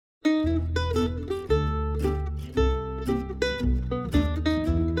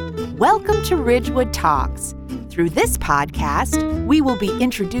Welcome to Ridgewood Talks. Through this podcast, we will be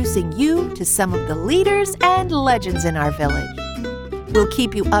introducing you to some of the leaders and legends in our village. We'll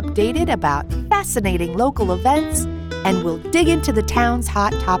keep you updated about fascinating local events, and we'll dig into the town's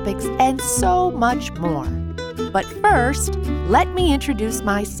hot topics and so much more. But first, let me introduce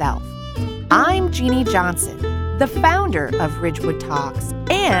myself. I'm Jeannie Johnson, the founder of Ridgewood Talks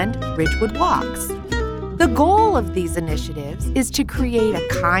and Ridgewood Walks. The goal of these initiatives is to create a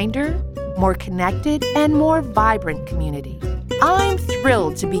kinder, more connected, and more vibrant community. I'm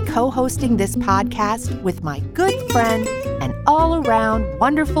thrilled to be co-hosting this podcast with my good friend and all-around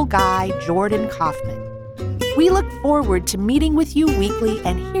wonderful guy, Jordan Kaufman. We look forward to meeting with you weekly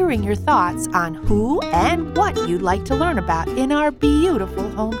and hearing your thoughts on who and what you'd like to learn about in our beautiful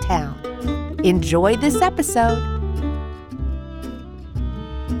hometown. Enjoy this episode.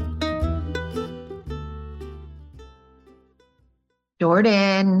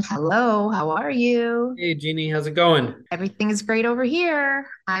 Jordan, hello, how are you? Hey, Jeannie, how's it going? Everything is great over here.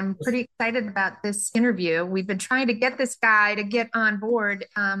 I'm pretty excited about this interview. We've been trying to get this guy to get on board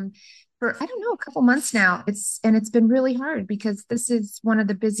for, a couple months now. It's been really hard because this is one of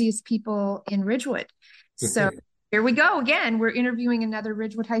the busiest people in Ridgewood. So here we go again. We're interviewing another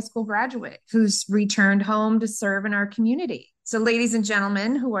Ridgewood High School graduate who's returned home to serve in our community. So ladies and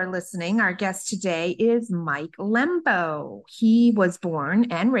gentlemen who are listening, our guest today is Mike Lembo. He was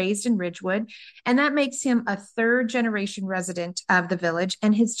born and raised in Ridgewood, and that makes him a third-generation resident of the village,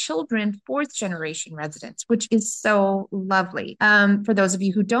 and his children fourth-generation residents, which is so lovely. For those of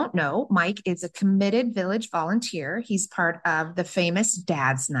you who don't know, Mike is a committed village volunteer. He's part of the famous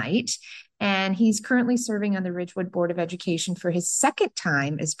Dad's Night, and he's currently serving on the Ridgewood Board of Education for his second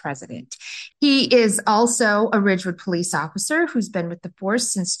time as president. He is also a Ridgewood police officer who's been with the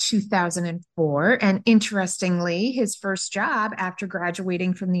force since 2004. And interestingly, his first job after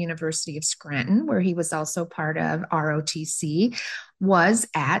graduating from the University of Scranton, where he was also part of ROTC, was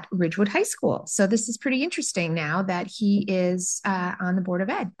at Ridgewood High School. So this is pretty interesting now that he is on the Board of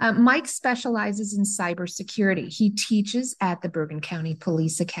Ed. Mike specializes in cybersecurity. He teaches at the Bergen County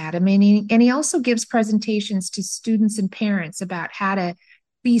Police Academy, and he also gives presentations to students and parents about how to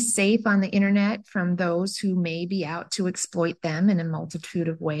be safe on the internet from those who may be out to exploit them in a multitude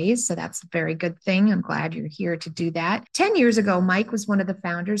of ways. So that's a very good thing. I'm glad you're here to do that. 10 years ago, Mike was one of the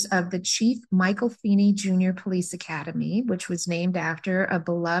founders of the Chief Michael Feeney Jr. Police Academy, which was named after a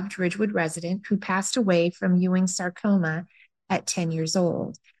beloved Ridgewood resident who passed away from Ewing sarcoma at 10 years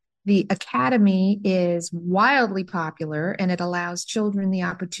old. The academy is wildly popular, and it allows children the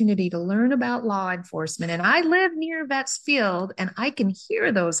opportunity to learn about law enforcement. And I live near Vets Field, and I can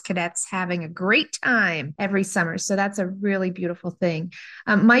hear those cadets having a great time every summer. So that's a really beautiful thing.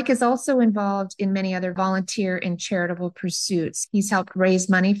 Mike is also involved in many other volunteer and charitable pursuits. He's helped raise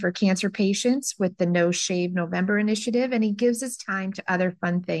money for cancer patients with the No Shave November initiative, and he gives his time to other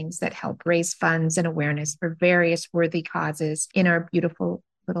fun things that help raise funds and awareness for various worthy causes in our beautiful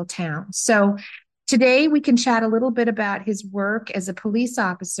little town. So today we can chat a little bit about his work as a police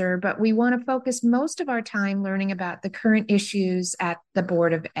officer, but we want to focus most of our time learning about the current issues at the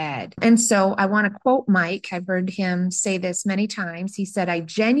Board of Ed. And so I want to quote Mike. I've heard him say this many times. He said, "I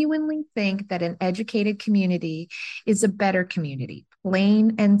genuinely think that an educated community is a better community,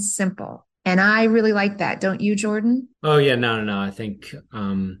 plain and simple." And I really like that. Don't you, Jordan? Oh, yeah, no. I think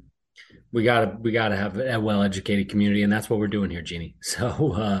we gotta have a well-educated community, and that's what we're doing here, Jeannie.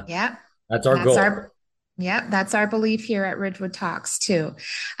 So yeah, that's our goal. That's our belief here at Ridgewood Talks too.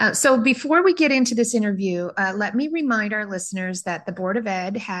 So before we get into this interview, let me remind our listeners that the Board of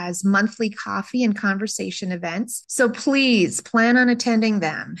Ed has monthly coffee and conversation events. So please plan on attending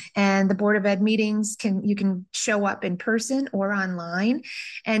them. And the Board of Ed meetings you can show up in person or online,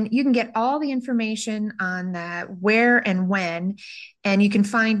 and you can get all the information on that, where and when. And you can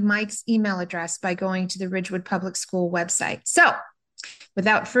find Mike's email address by going to the Ridgewood Public School website. So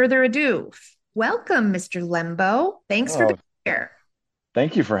without further ado, welcome, Mr. Lembo. Thanks for being here.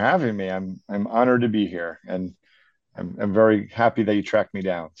 Thank you for having me. I'm honored to be here, and I'm very happy that you tracked me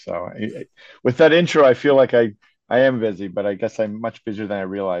down. So with that intro, I feel like I am busy, but I guess I'm much busier than I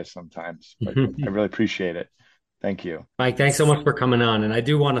realize sometimes. But I really appreciate it. Thank you. Mike, thanks so much for coming on. And I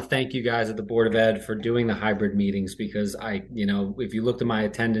do want to thank you guys at the Board of Ed for doing the hybrid meetings, because if you looked at my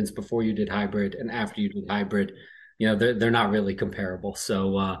attendance before you did hybrid and after you did hybrid, they're not really comparable.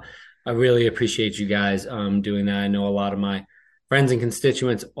 So I really appreciate you guys doing that. I know a lot of my friends and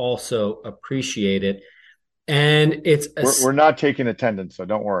constituents also appreciate it. And we're not taking attendance, so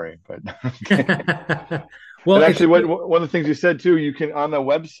don't worry. But well, actually, one of the things you said too, you can on the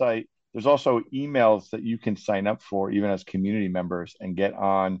website. There's also emails that you can sign up for, even as community members, and get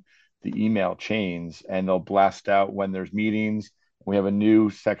on the email chains, and they'll blast out when there's meetings. We have a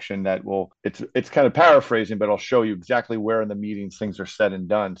new section that will it's kind of paraphrasing, but it'll show you exactly where in the meetings things are said and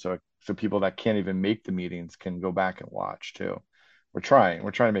done. So people that can't even make the meetings can go back and watch too. We're trying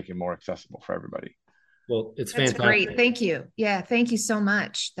to make it more accessible for everybody. Well, it's That's great. fantastic. Thank you. Yeah, thank you so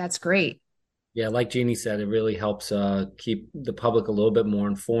much. That's great. Yeah, like Jeannie said, it really helps keep the public a little bit more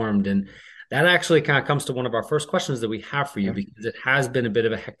informed. And that actually kind of comes to one of our first questions that we have for you, Yeah. because it has been a bit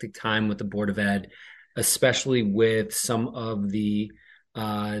of a hectic time with the Board of Ed, especially with some of the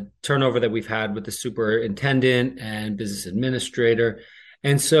turnover that we've had with the superintendent and business administrator.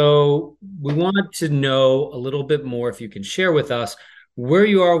 And so we want to know a little bit more, if you can share with us where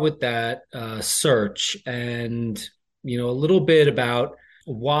you are with that search, and a little bit about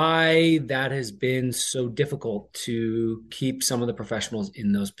why that has been so difficult to keep some of the professionals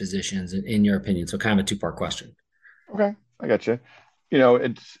in those positions, in your opinion. So kind of a two-part question. Okay, I got you.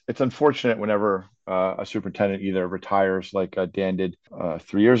 It's unfortunate whenever a superintendent either retires like Dan did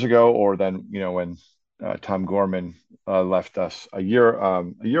 3 years ago, or then when Tom Gorman left us a year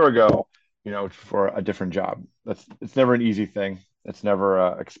ago, for a different job. It's never an easy thing. It's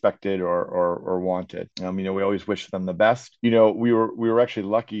never expected or wanted. We always wish them the best. We were actually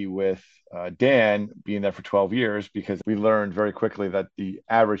lucky with Dan being there for 12 years, because we learned very quickly that the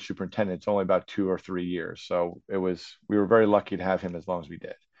average superintendent is only about 2 or 3 years. So we were very lucky to have him as long as we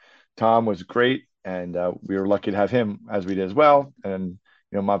did. Tom was great, and we were lucky to have him as we did as well. And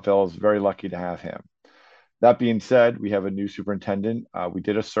Montville is very lucky to have him. That being said, we have a new superintendent. We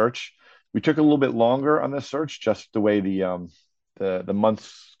did a search. We took a little bit longer on this search, just the way the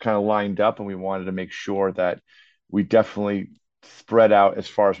months kind of lined up, and we wanted to make sure that we definitely spread out as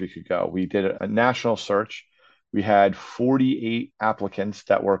far as we could go. We did a national search. We had 48 applicants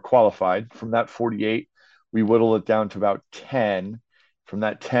that were qualified. From that 48, we whittled it down to about 10. From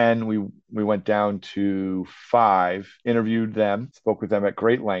that 10, we went down to 5, interviewed them, spoke with them at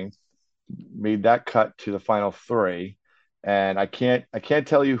great length, made that cut to the final 3. And I can't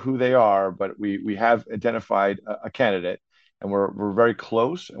tell you who they are, but we have identified a candidate, and we're very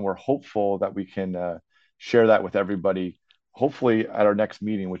close, and we're hopeful that we can share that with everybody, hopefully at our next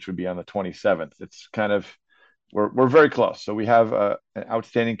meeting, which would be on the 27th. It's kind of we're very close. So we have an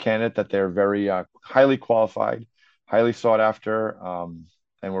outstanding candidate that they're very highly qualified, highly sought after,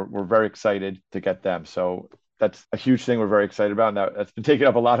 and we're very excited to get them. So that's a huge thing we're very excited about. Now, that's been taking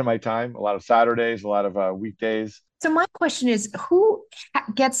up a lot of my time, a lot of Saturdays, a lot of weekdays. So my question is, who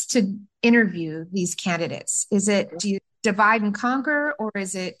gets to interview these candidates? Do you divide and conquer, or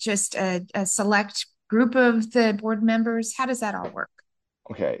is it just a select group of the board members? How does that all work?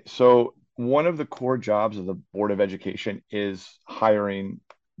 Okay, so one of the core jobs of the Board of Education is hiring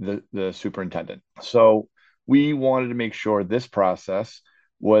the superintendent. So we wanted to make sure this process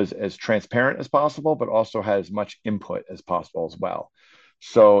was as transparent as possible, but also had as much input as possible as well.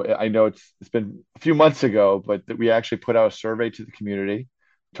 So I know it's been a few months ago, but we actually put out a survey to the community,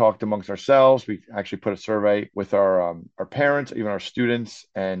 talked amongst ourselves. We actually put a survey with our parents, even our students,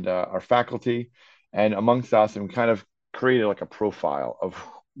 and our faculty, and amongst us, and we kind of created like a profile of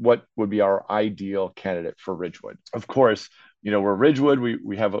what would be our ideal candidate for Ridgewood. Of course, we're Ridgewood.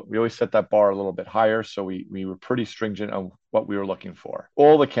 We always set that bar a little bit higher, so we were pretty stringent on what we were looking for.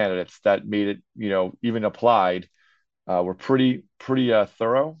 All the candidates that made it, even applied, were pretty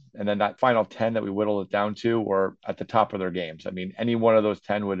thorough. And then that final 10 that we whittled it down to were at the top of their games. I mean, any one of those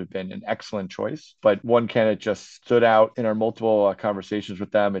 10 would have been an excellent choice, but one candidate just stood out in our multiple conversations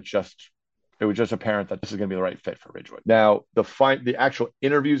with them. It was just apparent that this is going to be the right fit for Ridgewood. Now, the actual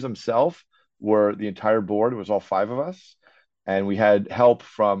interviews themselves were the entire board. It was all 5 of us. And we had help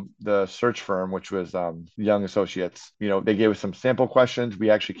from the search firm, which was Young Associates. They gave us some sample questions. We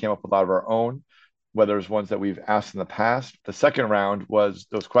actually came up with a lot of our own, whether it's ones that we've asked in the past. The second round was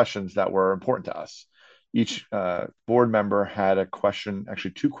those questions that were important to us. Each board member had a question,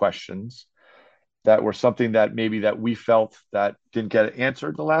 actually 2 questions, that were something that maybe that we felt that didn't get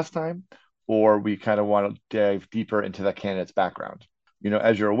answered the last time, or we kind of want to dive deeper into that candidate's background.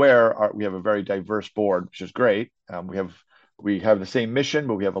 As you're aware, we have a very diverse board, which is great. We have the same mission,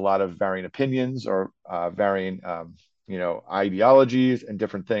 but we have a lot of varying opinions, or varying ideologies and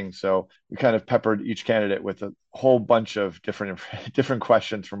different things. So we kind of peppered each candidate with a whole bunch of different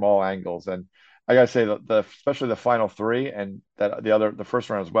questions from all angles. And I gotta say that especially the final 3, and that the first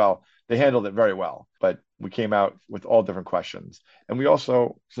round as well, they handled it very well. But we came out with all different questions. And we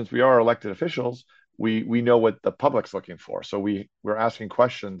also, since we are elected officials, we know what the public's looking for. So we're asking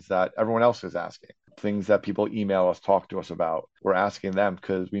questions that everyone else is asking, things that people email us, talk to us about. We're asking them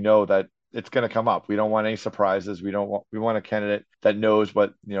because we know that it's going to come up. We don't want any surprises. We want a candidate that knows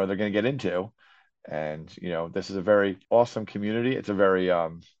what, they're going to get into. And, this is a very awesome community. It's a very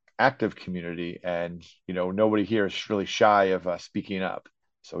active community, and, nobody here is really shy of speaking up.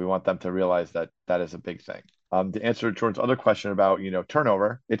 So we want them to realize that that is a big thing. To answer Jordan's other question about,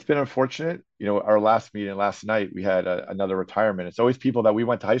 turnover, it's been unfortunate. Our last meeting last night, we had another retirement. It's always people that we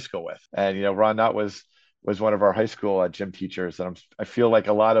went to high school with. And, Ron Knott was one of our high school gym teachers. And I feel like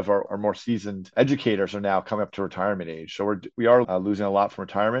a lot of our more seasoned educators are now coming up to retirement age. So we are losing a lot from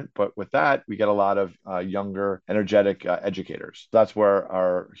retirement. But with that, we get a lot of younger, energetic educators. That's where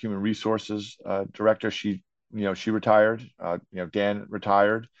our human resources director, she retired. Dan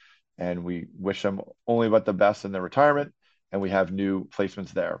retired, and we wish them only but the best in their retirement. And we have new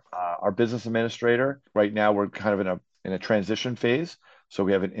placements there. Our business administrator, right now, we're kind of in a transition phase. So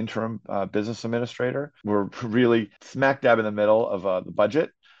we have an interim business administrator. We're really smack dab in the middle of the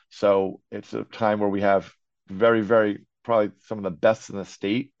budget. So it's a time where we have very, very probably some of the best in the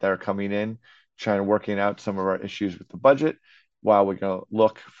state that are coming in, trying to working out some of our issues with the budget, while we're going to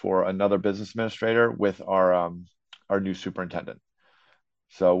look for another business administrator with our new superintendent.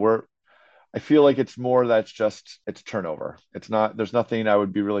 So I feel like it's more that's just it's turnover. It's not, there's nothing I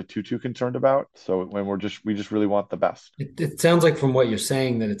would be really too concerned about. So when we just really want the best. It sounds like from what you're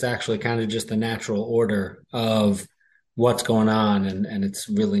saying that it's actually kind of just the natural order of what's going on, and it's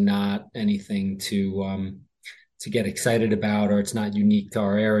really not anything to get excited about, or it's not unique to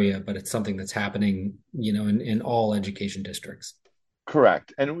our area, but it's something that's happening, in all education districts.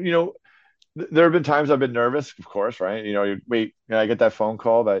 Correct. And there have been times I've been nervous, of course, right? I get that phone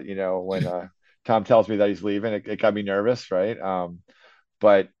call that, when Tom tells me that he's leaving, it got me nervous, right?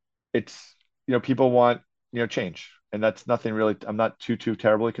 But it's, people want, change. And that's nothing really, I'm not too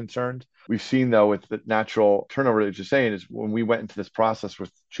terribly concerned. We've seen, though, with the natural turnover that you're saying, is when we went into this process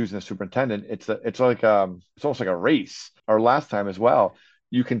with choosing a superintendent, it's almost like a race. Our last time as well,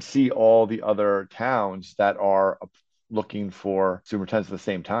 you can see all the other towns that are looking for superintendents at the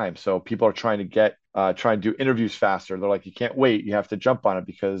same time. So people are trying to do interviews faster. They're like, you can't wait. You have to jump on it,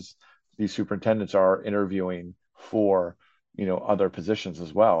 because these superintendents are interviewing for, other positions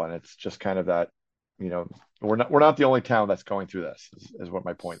as well. And it's just kind of that, we're not the only town that's going through this, is what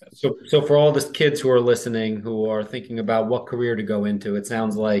my point is. So for all the kids who are listening, who are thinking about what career to go into, it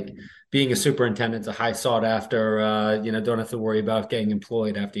sounds like being a superintendent is a high sought after, don't have to worry about getting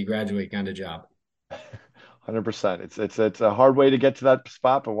employed after you graduate kind of job. 100%. It's a hard way to get to that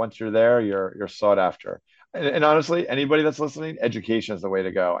spot, but once you're there, you're sought after. And honestly, anybody that's listening, education is the way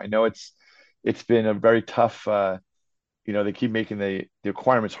to go. I know it's been a very tough. They keep making the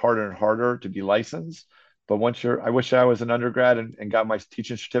requirements harder and harder to be licensed. But I wish I was an undergrad and got my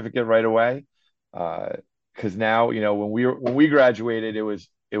teaching certificate right away. Because now, when we graduated, it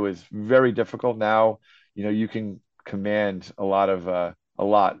was very difficult. Now, you can command a lot of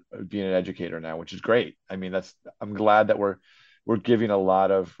being an educator now, which is great. I mean, I'm glad that we're giving a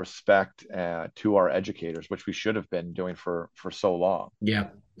lot of respect to our educators, which we should have been doing for so long. Yeah,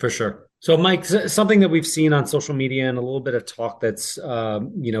 for sure. So, Mike, something that we've seen on social media and a little bit of talk that's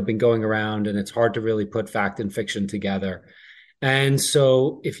been going around, and it's hard to really put fact and fiction together. And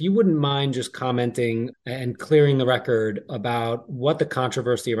so, if you wouldn't mind just commenting and clearing the record about what the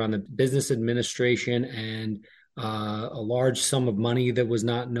controversy around the business administration and a large sum of money that was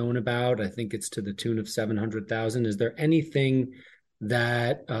not known about. I think it's to the tune of 700,000. Is there anything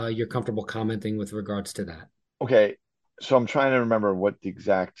that you're comfortable commenting with regards to that? Okay, so I'm trying to remember what the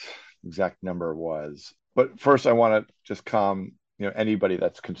exact number was. But first, I want to just calm anybody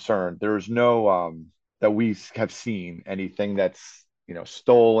that's concerned. There is no that we have seen anything that's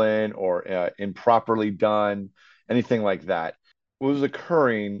stolen or improperly done, anything like that. What was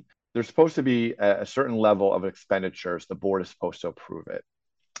occurring? There's supposed to be a certain level of expenditures. The board is supposed to approve it.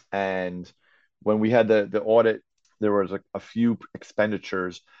 And when we had the audit, there was a few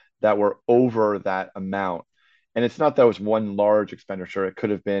expenditures that were over that amount. And it's not that it was one large expenditure. It could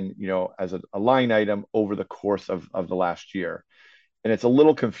have been, as a line item over the course of the last year. And it's a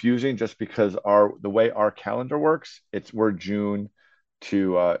little confusing just because the way our calendar works, we're June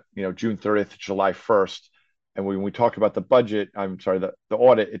to June 30th to July 1st. And when we talk about the budget, I'm sorry, the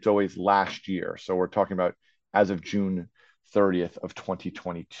audit, it's always last year. So we're talking about as of June 30th of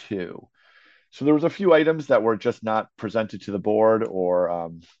 2022. So there was a few items that were just not presented to the board,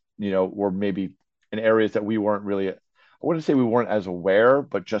 or were maybe in areas that we weren't really, I wouldn't say we weren't as aware,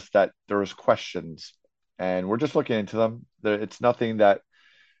 but just that there was questions, and we're just looking into them. It's nothing that,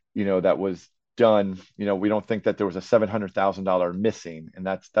 that was done. We don't think that there was a $700,000 missing. And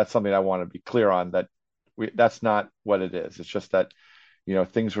that's something I want to be clear on, that that's not what it is. It's just that,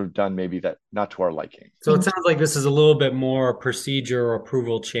 things were done maybe that not to our liking. So it sounds like this is a little bit more procedure or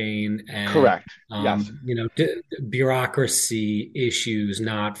approval chain and Correct. Yes. bureaucracy issues,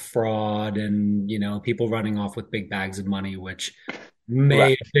 not fraud and people running off with big bags of money, which may have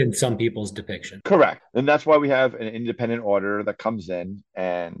Correct. been some people's depiction. Correct. And that's why we have an independent auditor that comes in,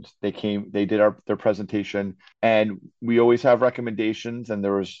 and they did their presentation, and we always have recommendations, and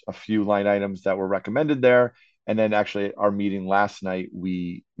there was a few line items that were recommended there. And then actually our meeting last night,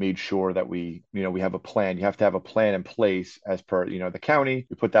 we made sure that we have a plan. You have to have a plan in place as per, the county.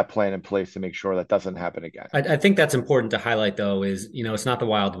 We put that plan in place to make sure that doesn't happen again. I think that's important to highlight, though, is, it's not the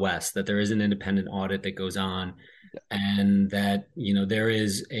Wild West, that there is an independent audit that goes on and that, there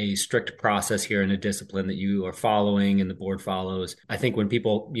is a strict process here and a discipline that you are following and the board follows. I think when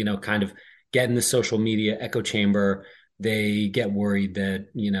people, kind of get in the social media echo chamber, they get worried that,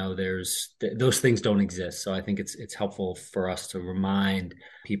 those things don't exist. So I think it's helpful for us to remind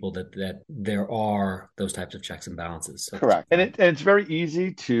people that there are those types of checks and balances. So correct. And it's very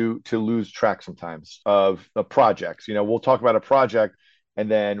easy to lose track sometimes of the projects. We'll talk about a project and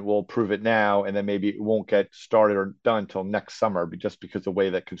then we'll prove it now, and then maybe it won't get started or done till next summer, just because the way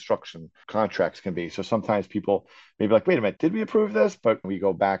that construction contracts can be. So sometimes people may be like, wait a minute, did we approve this? But we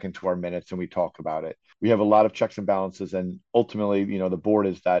go back into our minutes and we talk about it. We have a lot of checks and balances, and ultimately, the board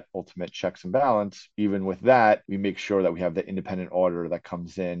is that ultimate checks and balance. Even with that, we make sure that we have the independent auditor that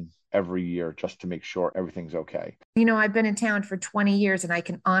comes in every year just to make sure everything's okay. I've been in town for 20 years, and I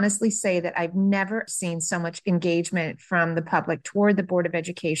can honestly say that I've never seen so much engagement from the public toward the Board of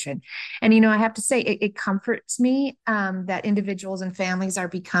Education. And, I have to say, it comforts me that individuals and families are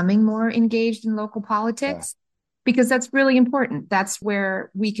becoming more engaged in local politics. Yeah. Because that's really important. That's where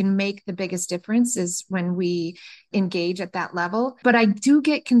we can make the biggest difference, is when we engage at that level. But I do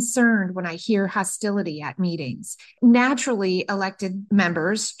get concerned when I hear hostility at meetings. Naturally, elected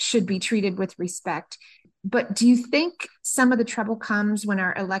members should be treated with respect. But do you think some of the trouble comes when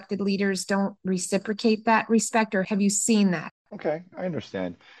our elected leaders don't reciprocate that respect, or have you seen that? Okay, I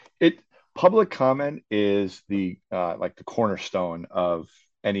understand. Public comment is the cornerstone of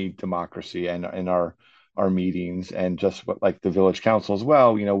any democracy, and in our meetings, and just like the village council as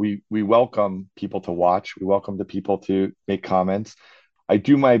well. We welcome people to watch. We welcome the people to make comments. I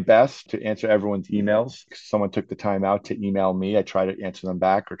do my best to answer everyone's emails. If someone took the time out to email me, I try to answer them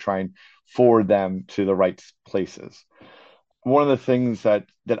back or try and forward them to the right places. One of the things that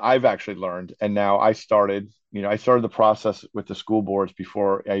I've actually learned, and now I started the process with the school boards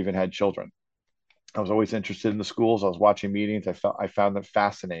before I even had children. I was always interested in the schools. I was watching meetings. I found them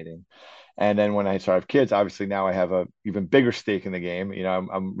fascinating. And then when I started kids, obviously now I have a even bigger stake in the game.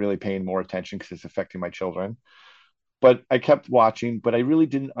 I'm really paying more attention because it's affecting my children. But I kept watching, but I really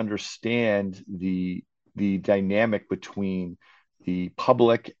didn't understand the dynamic between the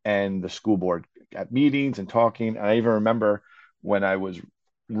public and the school board at meetings and talking. And I even remember when I was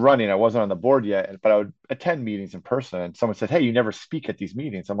running, I wasn't on the board yet, but I would attend meetings in person. And someone said, "Hey, you never speak at these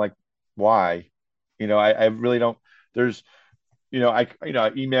meetings." I'm like, "Why?" I really don't. There's I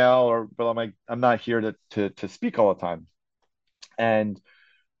email, but I'm like, I'm not here to speak all the time. And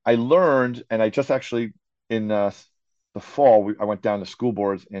I learned, and I just actually in the fall, I went down to school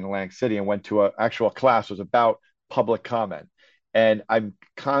boards in Atlantic City and went to an actual class. It was about public comment. And I'm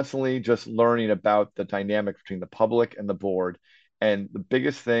constantly just learning about the dynamic between the public and the board. And the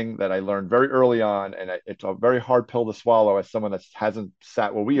biggest thing that I learned very early on, and it's a very hard pill to swallow as someone that hasn't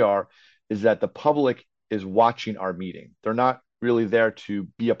sat where we are, is that the public is watching our meeting. They're not really there to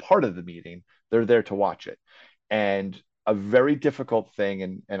be a part of the meeting. They're there to watch it. And a very difficult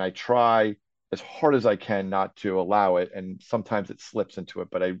thing, and I try as hard as I can not to allow it. And sometimes it slips into it,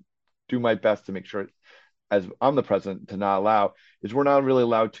 but I do my best to make sure, as I'm the president, to not allow, is we're not really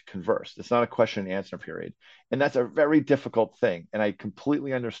allowed to converse. It's not a question and answer period. And that's a very difficult thing. And I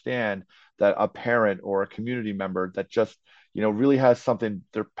completely understand that a parent or a community member that just, really has something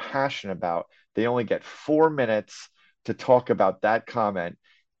they're passionate about, they only get 4 minutes to talk about that comment,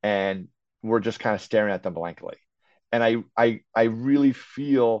 and we're just kind of staring at them blankly. And I really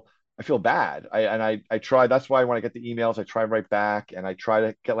feel bad. I try. That's why when I get the emails, I try right back, and I try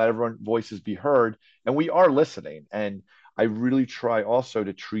to let everyone's voices be heard. And we are listening. And I really try also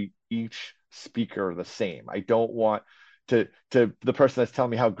to treat each speaker the same. I don't want to the person that's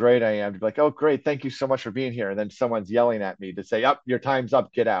telling me how great I am to be like, "Oh, great, thank you so much for being here," and then someone's yelling at me to say, "Up, your time's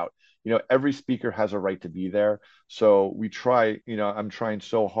up, get out." Every speaker has a right to be there. So we try, I'm trying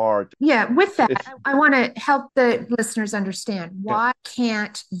so hard. Yeah, with that, I want to help the listeners understand why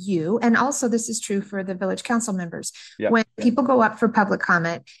can't you, and also this is true for the village council members, when people go up for public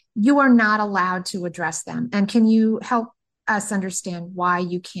comment, you are not allowed to address them. And can you help us understand why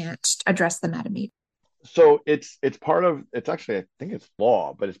you can't address them at a meeting. So it's part of it's actually I think it's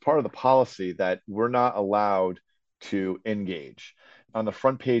law, but it's part of the policy that we're not allowed to engage. On the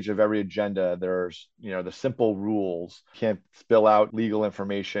front page of every agenda, there's the simple rules. You can't spill out legal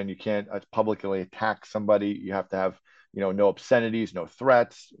information. You can't publicly attack somebody. You have to have no obscenities, no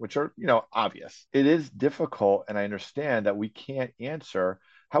threats, which are obvious. It is difficult, and I understand that we can't answer.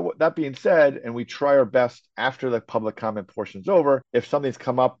 How, that being said, and we try our best after the public comment portion's over, if something's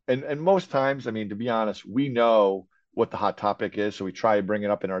come up, and most times, I mean, to be honest, we know what the hot topic is, so we try to bring it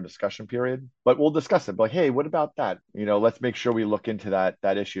up in our discussion period. But we'll discuss it. Like, hey, what about that? Let's make sure we look into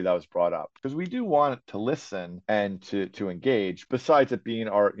that issue that was brought up because we do want to listen and to engage. Besides it being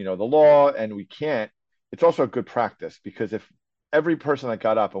our the law, and we can't. It's also a good practice because if every person that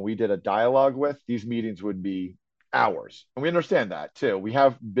got up and we did a dialogue with, these meetings would be hours. And we understand that too. We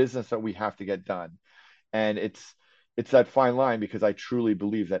have business that we have to get done. And it's that fine line because I truly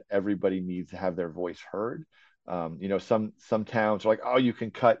believe that everybody needs to have their voice heard. Some towns are like, oh, you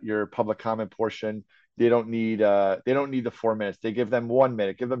can cut your public comment portion. They don't need the 4 minutes. They give them 1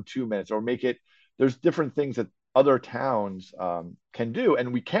 minute, give them 2 minutes, or make it. There's different things that other towns can do,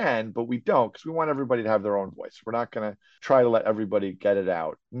 and we can, but we don't because we want everybody to have their own voice. We're not going to try to let everybody get it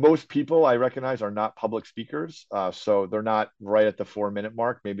out. Most people I recognize are not public speakers, so they're not right at the 4 minute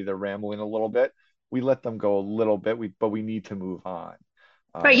mark. Maybe they're rambling a little bit. We let them go a little bit, but we need to move on.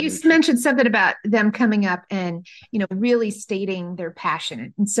 But you mentioned something about them coming up and really stating their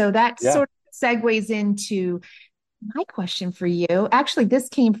passion, and so that Yeah. sort of segues into my question for you. Actually, this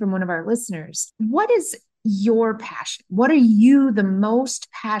came from one of our listeners. What is your passion? What are you the most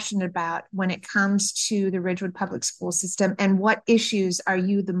passionate about when it comes to the Ridgewood public school system? And what issues are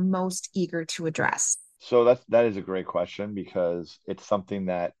you the most eager to address? So that is a great question because it's something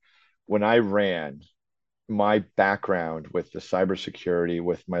that when I ran, my background with the cybersecurity,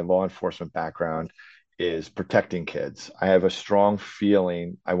 with my law enforcement background, is protecting kids. I have a strong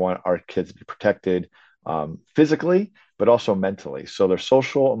feeling I want our kids to be protected physically, but also mentally. So their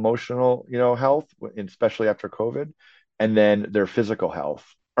social, emotional, health, especially after COVID, and then their physical health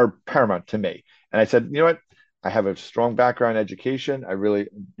are paramount to me. And I said, you know what? I have a strong background in education. I really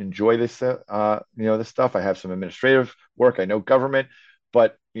enjoy this stuff. I have some administrative work. I know government,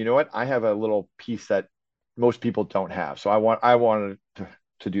 but you know what? I have a little piece that most people don't have. So I wanted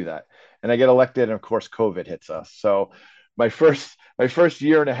to do that. And I get elected, and of course, COVID hits us. So my first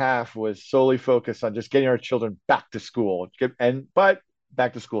year and a half was solely focused on just getting our children back to school, but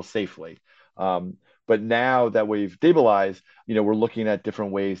back to school safely. But now that we've stabilized, we're looking at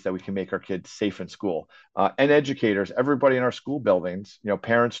different ways that we can make our kids safe in school. And educators, everybody in our school buildings,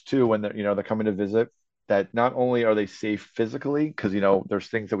 parents too, when they're coming to visit, that not only are they safe physically, because there's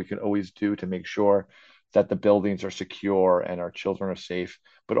things that we can always do to make sure that the buildings are secure and our children are safe,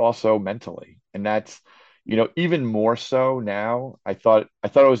 but also mentally. And that's even more so now. I thought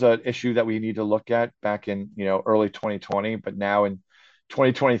it was an issue that we need to look at back in early 2020, but now in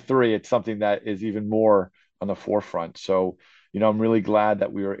 2023, it's something that is even more on the forefront. So I'm really glad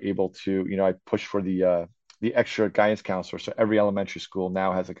that we were able to I pushed for the extra guidance counselor. So every elementary school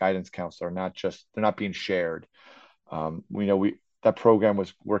now has a guidance counselor, they're not being shared. We that program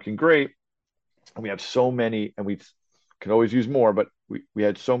was working great, and we have so many, and we could always use more, but we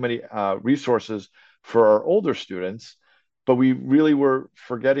had so many resources for our older students, but we really were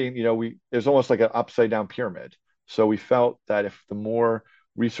forgetting, it was almost like an upside down pyramid. So we felt that if the more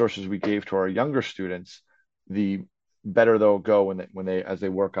resources we gave to our younger students, the better they'll go as they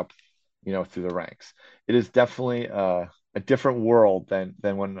work up, through the ranks. It is definitely a different world than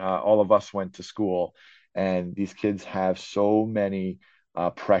when all of us went to school, and these kids have so many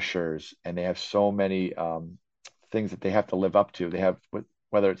pressures, and they have so many things that they have to live up to. They have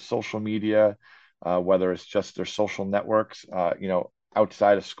whether it's social media, whether it's just their social networks,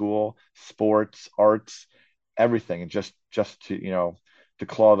 outside of school, sports, arts, everything, and just to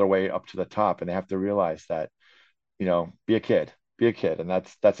claw their way up to the top. And they have to realize that be a kid, and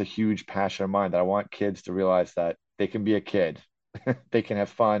that's a huge passion of mine. That I want kids to realize that they can be a kid, they can have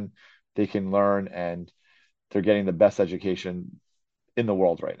fun, they can learn, and they're getting the best education in the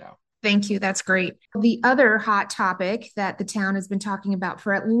world right now. Thank you. That's great. The other hot topic that the town has been talking about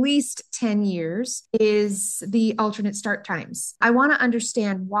for at least 10 years is the alternate start times. I want to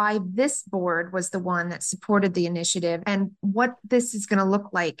understand why this board was the one that supported the initiative and what this is going to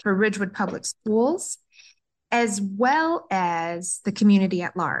look like for Ridgewood Public Schools as well as the community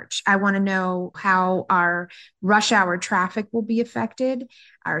at large. I want to know how our rush hour traffic will be affected,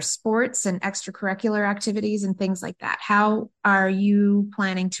 our sports and extracurricular activities, and things like that. How are you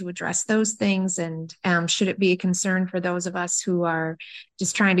planning to address those things? And should it be a concern for those of us who are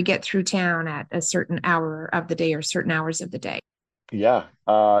just trying to get through town at a certain hour of the day or certain hours of the day? Yeah,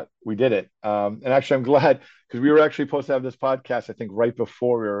 we did it. And actually, I'm glad because we were actually supposed to have this podcast, I think, right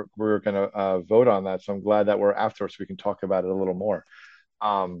before we were going to vote on that. So I'm glad that we're after so we can talk about it a little more.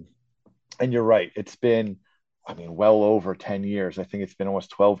 Um, and you're right. It's been, I mean, well over 10 years. I think it's been almost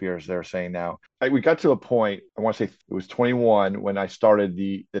 12 years, they're saying now. We got to a point, I want to say it was 21 when I started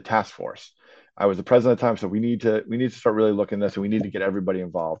the task force. I was the president at the time, so we need to start really looking at this, and we need to get everybody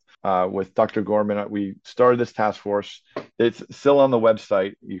involved. With Dr. Gorman, we started this task force. It's still on the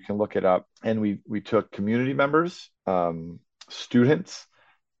website. You can look it up. And we took community members, students,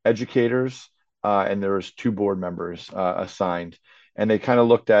 educators, and there was two board members assigned. And they kind of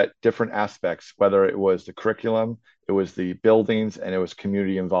looked at different aspects, whether it was the curriculum, it was the buildings, and it was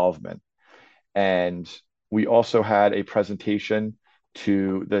community involvement. And we also had a presentation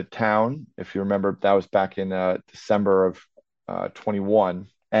to the town. If you remember, that was back in December of 21.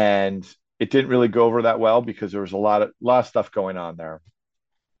 And it didn't really go over that well because there was a lot of stuff going on there.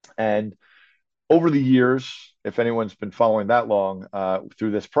 And over the years, if anyone's been following that long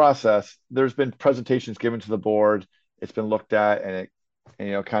through this process, there's been presentations given to the board. It's been looked at, and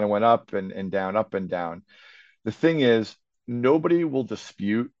it kind of went up and down, up and down. The thing is, nobody will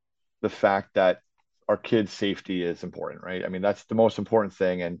dispute the fact that our kids' safety is important, right? I mean, that's the most important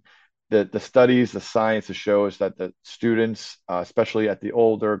thing. And the studies, the science shows that the students, especially at the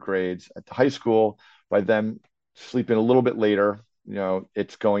older grades at the high school, by them sleeping a little bit later,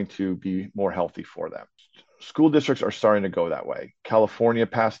 it's going to be more healthy for them. School districts are starting to go that way. California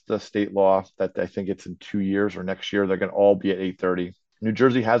passed the state law that I think it's in 2 years or next year, they're going to all be at 8:30. New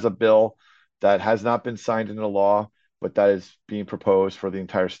Jersey has a bill that has not been signed into law, but that is being proposed for the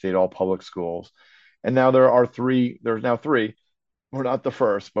entire state, all public schools. And now there's now three, we're not the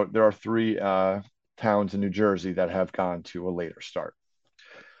first, but there are three towns in New Jersey that have gone to a later start.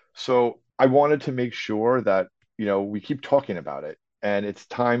 So I wanted to make sure that, we keep talking about it, and it's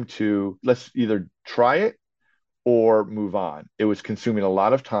time to let's either try it or move on. It was consuming a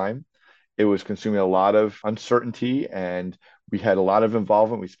lot of time. It was consuming a lot of uncertainty, and we had a lot of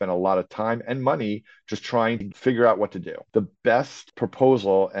involvement. We spent a lot of time and money just trying to figure out what to do. The best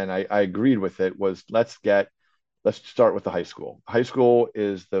proposal, and I agreed with it, was let's start with the high school. High school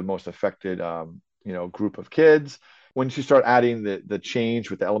is the most affected, group of kids. Once you start adding the change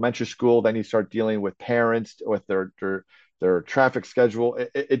with the elementary school, then you start dealing with parents with their traffic schedule.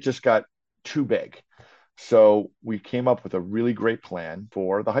 It just got too big. So we came up with a really great plan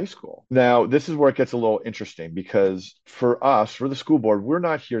for the high school. Now, this is where it gets a little interesting because for us, for the school board, we're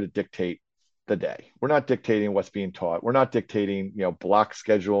not here to dictate the day. We're not dictating what's being taught. We're not dictating, block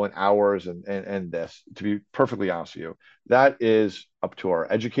schedule and hours and this, to be perfectly honest with you. That is up to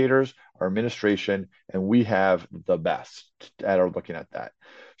our educators, our administration, and we have the best at our looking at that.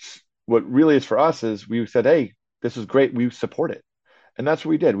 What really is for us is we said, hey, this is great. We support it. And that's what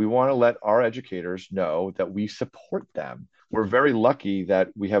we did. We want to let our educators know that we support them. We're very lucky that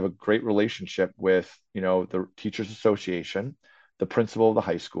we have a great relationship with, the Teachers Association, the principal of the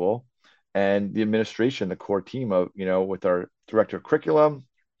high school, and the administration, the core team of, with our director of curriculum,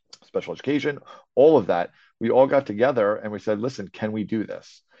 special education, all of that. We all got together and we said, listen, can we do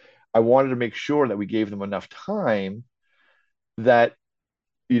this? I wanted to make sure that we gave them enough time that,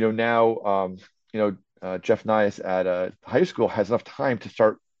 Jeff Nias at high school has enough time to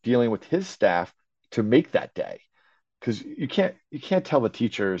start dealing with his staff to make that day. Because you can't tell the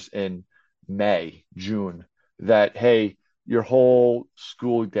teachers in May, June that, hey, your whole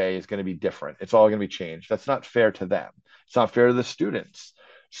school day is going to be different. It's all going to be changed. That's not fair to them. It's not fair to the students.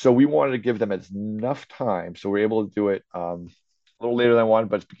 So we wanted to give them enough time. So we're able to do it a little later than I wanted,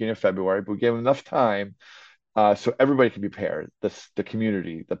 but it's beginning of February. But we gave them enough time so everybody can be prepared, the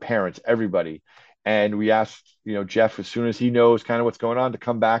community, the parents, everybody. And we asked, Jeff, as soon as he knows kind of what's going on, to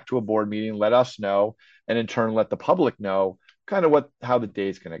come back to a board meeting, let us know, and in turn, let the public know kind of how the day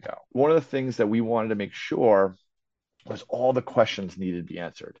is going to go. One of the things that we wanted to make sure was all the questions needed to be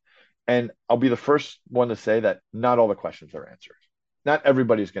answered. And I'll be the first one to say that not all the questions are answered. Not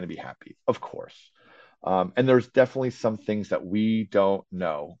everybody's going to be happy, of course. And there's definitely some things that we don't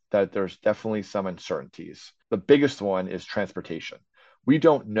know, that there's definitely some uncertainties. The biggest one is transportation. We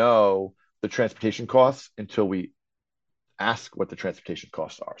don't know the transportation costs until we ask what the transportation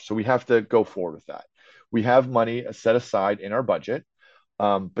costs are. So we have to go forward with that. We have money set aside in our budget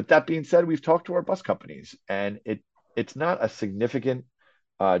But that being said, we've talked to our bus companies, and it's not a significant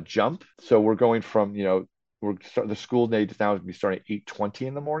jump. So we're going from, the school day now is be starting at 8:20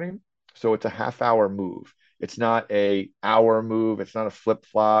 in the morning. So it's a half hour move. It's not a hour move. It's not a flip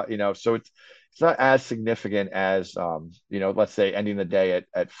flop, so it's not as significant as let's say ending the day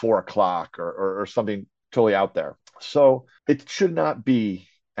at 4 o'clock or something totally out there. So it should not be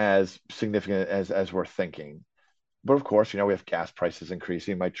as significant as we're thinking. But of course, we have gas prices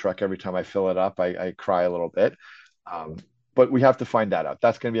increasing. My truck, every time I fill it up, I cry a little bit. Um, but we have to find that out.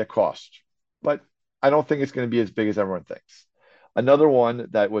 That's going to be a cost. But I don't think it's going to be as big as everyone thinks. Another one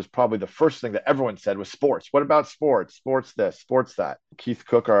that was probably the first thing that everyone said was sports. What about sports? Sports this, sports that. Keith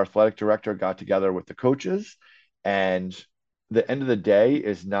Cook, our athletic director, got together with the coaches, and the end of the day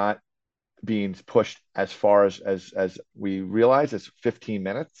is not being pushed as far as we realize. It's 15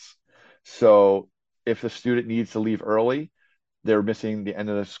 minutes. So if the student needs to leave early, they're missing the end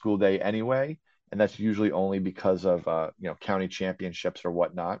of the school day anyway, and that's usually only because of county championships or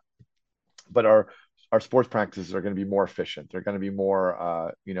whatnot. But our sports practices are going to be more efficient. They're going to be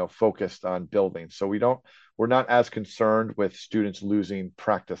more focused on building. So we're not as concerned with students losing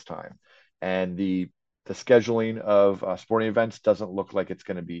practice time, and the scheduling of sporting events doesn't look like it's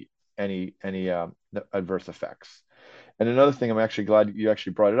going to be any adverse effects. And another thing I'm actually glad you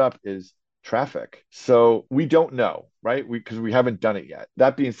actually brought it up is traffic. So we don't know, right? Because we haven't done it yet.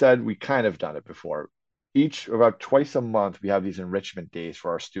 That being said, we kind of done it before. Each about twice a month, we have these enrichment days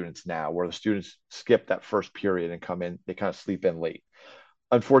for our students now, where the students skip that first period and come in, they kind of sleep in late.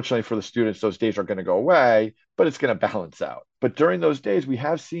 Unfortunately for the students, those days are going to go away, but it's going to balance out. But during those days, we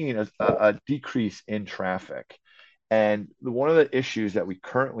have seen a decrease in traffic. And one of the issues that we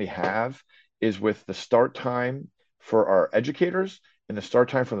currently have is with the start time for our educators and the start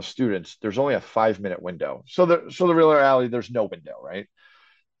time for the students, there's only a 5 minute window. So the real reality, there's no window, right?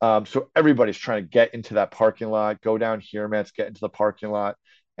 So everybody's trying to get into that parking lot, go down here, man, get into the parking lot.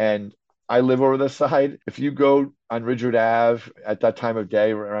 And I live over this side. If you go on Ridgewood Ave at that time of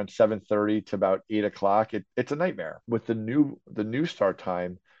day, around 7:30 to about 8 o'clock, it's a nightmare. With the new start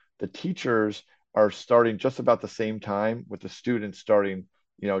time, the teachers are starting just about the same time with the students starting,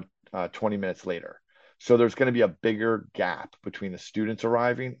 20 minutes later. So there's going to be a bigger gap between the students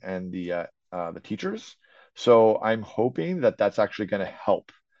arriving and the teachers. So I'm hoping that that's actually going to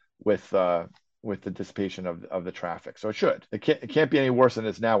help with with the dissipation of the traffic. So it should. It can't be any worse than it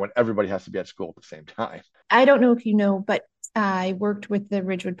is now when everybody has to be at school at the same time. I don't know if you know, but I worked with the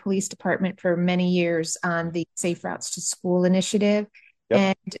Ridgewood Police Department for many years on the Safe Routes to School initiative. Yep.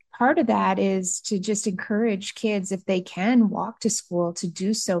 And part of that is to just encourage kids, if they can walk to school, to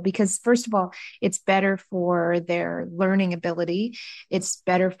do so. Because, first of all, it's better for their learning ability. It's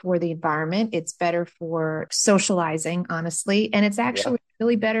better for the environment. It's better for socializing, honestly. And it's Yeah. actually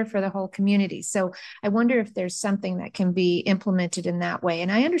really better for the whole community. So I wonder if there's something that can be implemented in that way.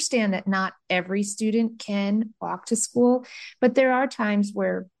 And I understand that not every student can walk to school, but there are times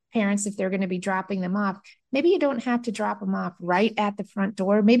where parents, if they're going to be dropping them off, maybe you don't have to drop them off right at the front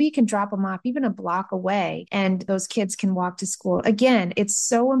door. Maybe you can drop them off even a block away and those kids can walk to school. Again, it's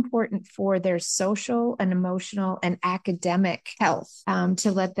so important for their social and emotional and academic health,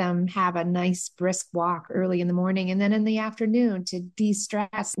 to let them have a nice brisk walk early in the morning and then in the afternoon to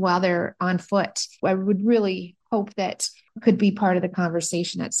de-stress while they're on foot. I would really hope that could be part of the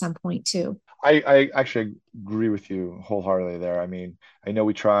conversation at some point too. I actually agree with you wholeheartedly there. I mean, I know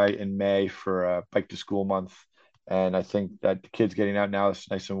we try in May for Bike to School Month, and I think that the kids getting out now, it's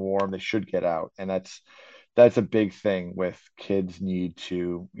nice and warm. They should get out, and that's a big thing with kids need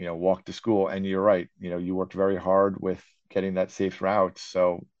to walk to school. And you're right, you worked very hard with getting that safe route.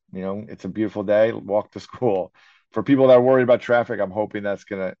 So it's a beautiful day. Walk to school. For people that are worried about traffic, I'm hoping that's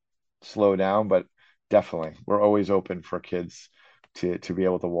gonna slow down, but definitely, we're always open for kids to be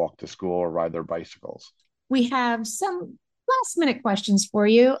able to walk to school or ride their bicycles. We have some last minute questions for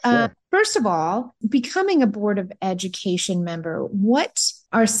you. Sure. First of all, becoming a Board of Education member, what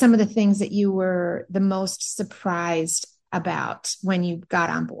are some of the things that you were the most surprised about when you got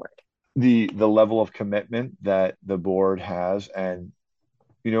on board? The level of commitment that the board has, and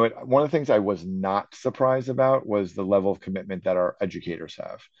one of the things I was not surprised about was the level of commitment that our educators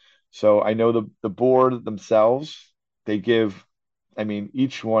have. So I know the board themselves, they give, I mean,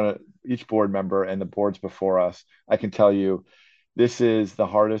 each board member and the boards before us, I can tell you, this is the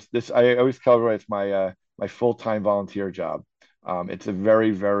hardest. This I always tell everybody it's my full-time volunteer job. It's a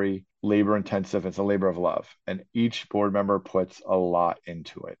very, very labor intensive. It's a labor of love, and each board member puts a lot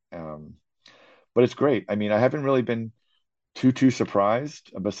into it. But it's great. I mean, I haven't really been too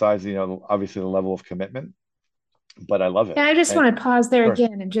surprised, besides obviously the level of commitment. but I love it. And I just And want to pause there sure,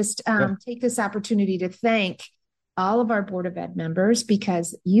 again and just yeah, take this opportunity to thank all of our Board of Ed members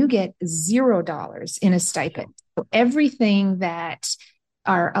because you get $0 in a stipend. So everything that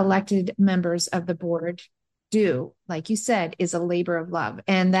our elected members of the board do, like you said, is a labor of love.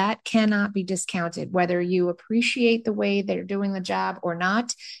 And that cannot be discounted. Whether you appreciate the way they're doing the job or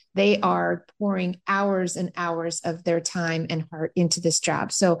not, they are pouring hours and hours of their time and heart into this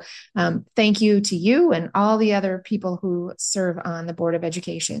job. So thank you to you and all the other people who serve on the Board of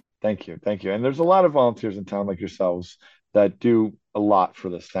Education. thank you, thank you. And there's a lot of volunteers in town like yourselves that do a lot for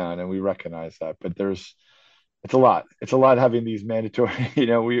this town, and we recognize that. But there's it's a lot. It's a lot having these mandatory.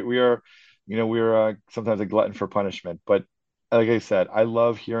 We are, we're sometimes a glutton for punishment. But like I said, I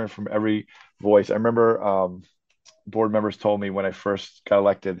love hearing from every voice. I remember board members told me when I first got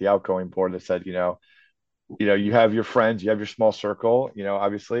elected, the outgoing board that said, you have your friends, you have your small circle,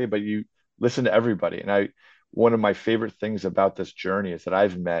 obviously, but you listen to everybody. And one of my favorite things about this journey is that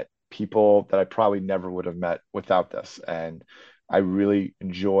I've met people that I probably never would have met without this. And I really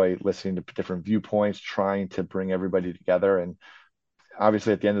enjoy listening to different viewpoints, trying to bring everybody together. And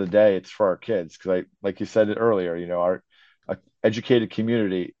obviously, at the end of the day, it's for our kids because like you said it earlier, our educated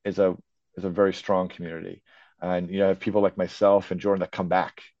community is a very strong community, and have people like myself and Jordan that come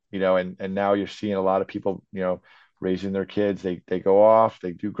back, and now you're seeing a lot of people, raising their kids. They go off,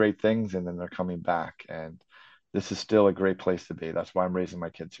 they do great things, and then they're coming back, and this is still a great place to be. That's why I'm raising my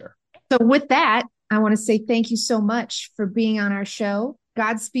kids here. So, with that, I want to say thank you so much for being on our show.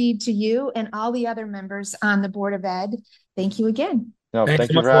 Godspeed to you and all the other members on the Board of Ed. Thank you again. No, Thanks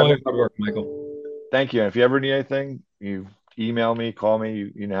thank so you much for for all having. your hard work, Michael. Thank you. And if you ever need anything, you email me, call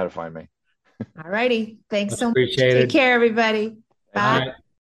me. You know how to find me. All righty. Thanks Much so much. Take appreciated. care, everybody. Thank All Bye. you. right.